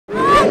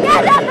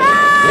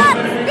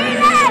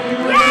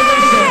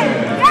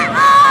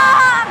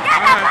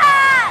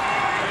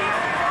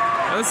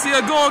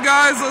a goal,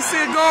 guys. Let's see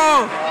a goal.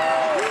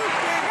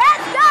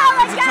 Let's go.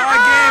 It's a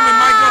tie game. It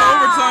might go to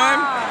overtime.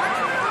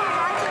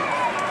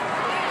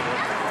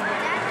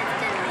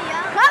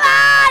 Come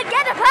on,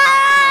 get the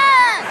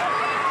pass.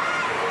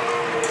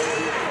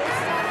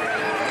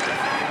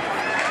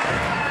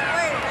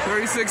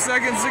 36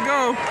 seconds to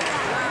go.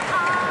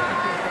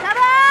 Come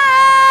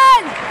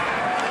on.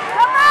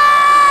 Come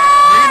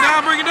on. Bring it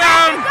down, bring it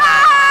down.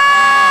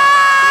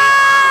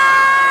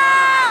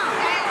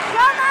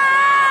 Come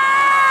on.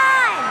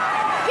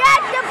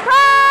 Get the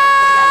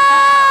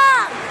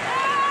puck.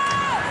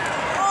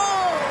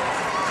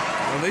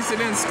 Well, at least they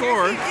didn't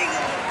score.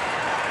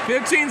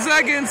 15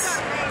 seconds.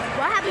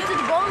 What happened to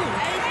the goalie?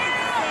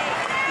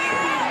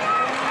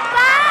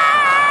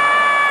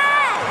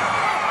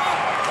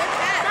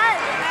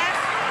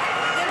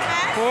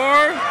 4,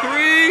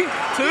 3,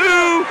 2,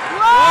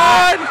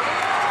 1.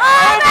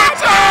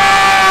 Overtime!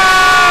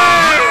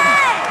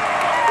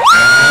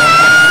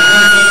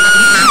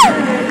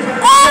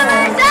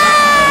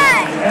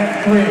 Overtime!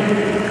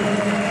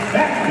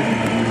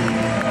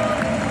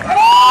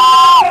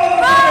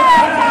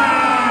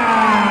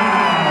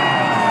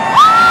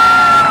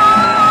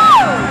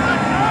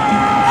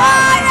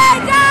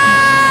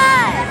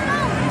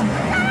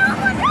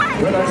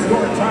 With our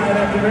score tied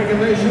after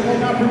regulation, we'll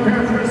now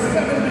prepare for a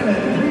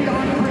 7-minute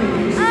 3-on-3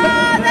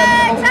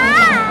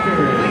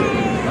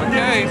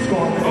 Okay,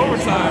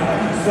 overtime.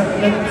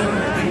 7 minutes.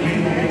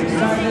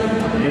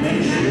 In a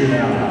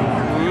shootout.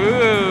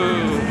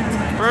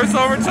 Ooh. First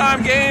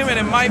overtime game, and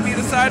it might be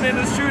decided in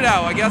a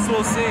shootout. I guess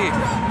we'll see.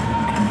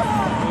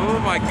 Oh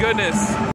my goodness.